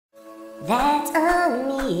That's a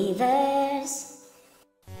Miiverse.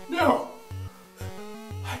 No.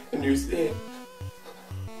 I have a new zip.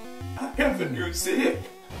 I have a new zip.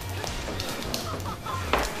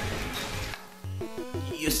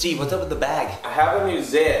 Yo, Steve, what's up with the bag? I have a new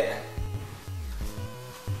zip.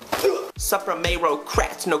 Supramero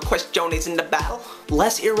crats, no questiones in the battle.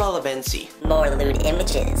 Less irrelevancy. More lewd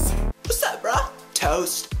images. What's up, bruh?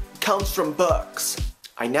 Toast comes from books.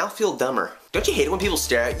 I now feel dumber. Don't you hate it when people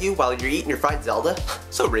stare at you while you're eating your fried Zelda?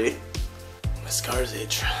 So rude. My scars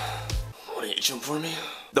itch. Wanna itch them for me?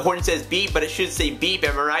 The horn says beep, but it should say beep,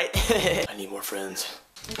 am I right? I need more friends.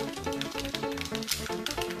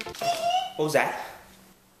 What was that?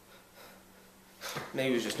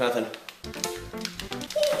 Maybe it was just nothing.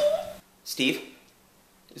 Steve?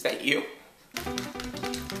 Is that you?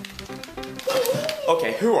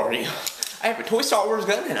 Okay, who are you? I have a toy Star Wars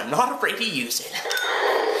gun and I'm not afraid to use it.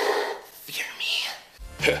 Fear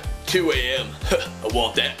me. 2 a.m. I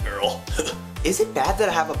want that girl. Is it bad that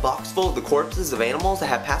I have a box full of the corpses of animals that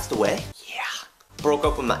have passed away? Yeah. Broke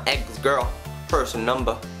up with my ex girl. Person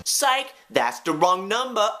number. Psych! That's the wrong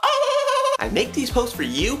number. I make these posts for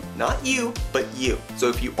you, not you, but you. So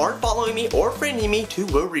if you aren't following me or friending me, you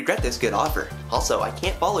will regret this good offer. Also, I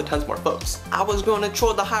can't follow tons more folks. I was going to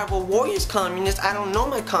troll the Hyrule Warriors communist. I don't know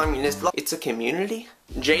my communist. It's a community.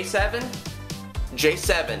 J7?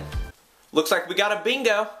 J7. Looks like we got a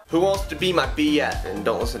bingo. Who wants to be my BF? And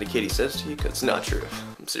don't listen to Kitty says to you, because it's not true.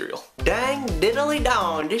 I'm serial. Dang diddly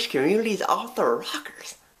dong, this community's off the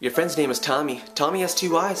rockers. Your friend's name is Tommy. Tommy has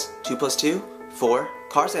 2 eyes. 2 plus 2, 4.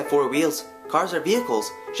 Cars have 4 wheels. Cars are vehicles.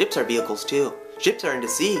 Ships are vehicles too. Ships are in the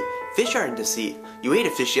sea. Fish are in the sea. You ate a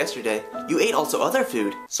fish yesterday. You ate also other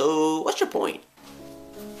food. So what's your point?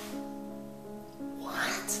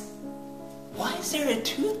 What? Why is there a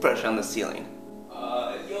toothbrush on the ceiling?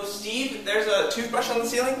 Yo Steve, there's a toothbrush on the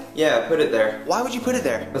ceiling? Yeah, put it there. Why would you put it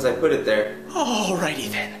there? Because I put it there. Alrighty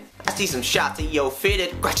then. I see some shots at yo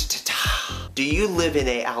fitted. Do you live in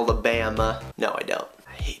Alabama? No, I don't.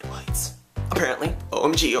 I hate whites. Apparently.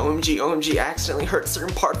 OMG, OMG, OMG, I accidentally hurt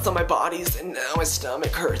certain parts of my bodies and now my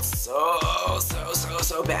stomach hurts so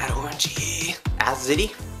bad, OMG.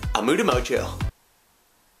 Azity, Amuda Mojo.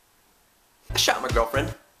 I shot my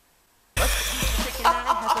girlfriend.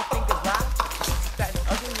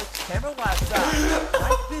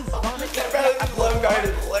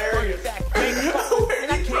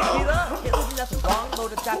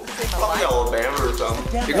 Probably Alabama or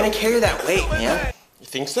something. You're gonna carry that weight, man. You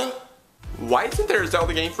think so? Why isn't there a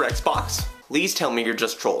Zelda game for Xbox? Please tell me you're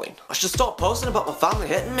just trolling. I should stop posting about my family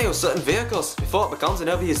hitting me with certain vehicles before it becomes an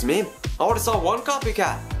obvious meme. I already saw one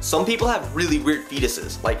copycat. Some people have really weird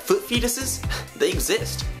fetuses, like foot fetuses. They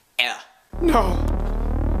exist. Yeah. No.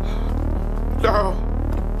 No.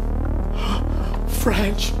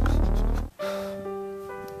 French.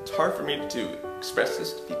 It's hard for me to express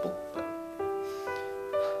this to people, but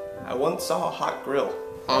I once saw a hot grill.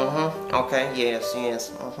 Okay, yes.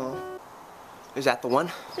 Is that the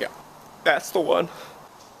one? Yeah, that's the one.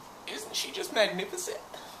 Isn't she just magnificent?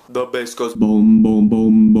 The bass goes boom, boom,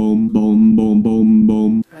 boom, boom, boom, boom, boom,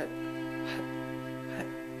 boom. I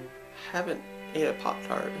haven't ate a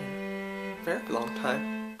Pop-Tart in a very long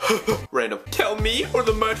time. Random. Tell me or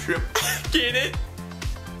the mushroom. Get it?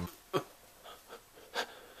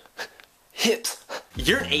 Hips.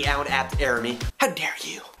 You're an 8-ounce apt to air me. How dare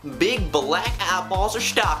you? Big black eyeballs are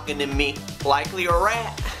stalking at me. Likely a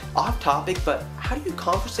rat. Off topic, but how do you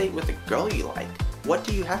conversate with a girl you like? What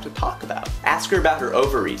do you have to talk about? Ask her about her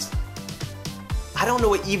ovaries. I don't know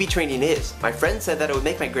what EV training is. My friend said that it would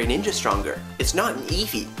make my Great Ninja stronger. It's not an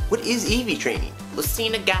EV. What is EV training?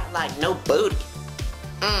 Lucina got like no booty.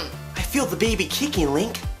 I feel the baby kicking,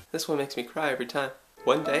 Link. This one makes me cry every time.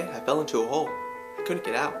 One day, I fell into a hole. I couldn't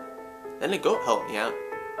get out. Then a goat helped me out.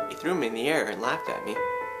 He threw me in the air and laughed at me.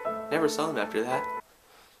 Never saw him after that.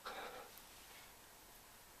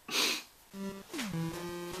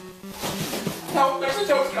 No, there's a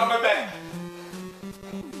toaster on my bed.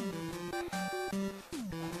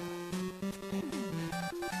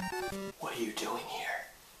 What are you doing here?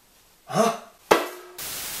 Huh?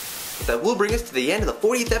 But that will bring us to the end of the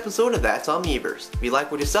 40th episode of That's on Miiverse. If you like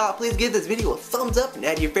what you saw, please give this video a thumbs up and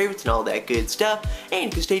add your favorites and all that good stuff. And you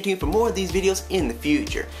can stay tuned for more of these videos in the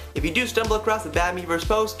future. If you do stumble across a bad Miiverse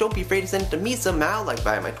post, don't be afraid to send it to me somehow, like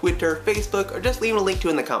via my Twitter, Facebook, or just leaving a link to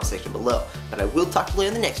it in the comment section below. But I will talk to you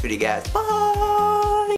in the next video, guys. Bye!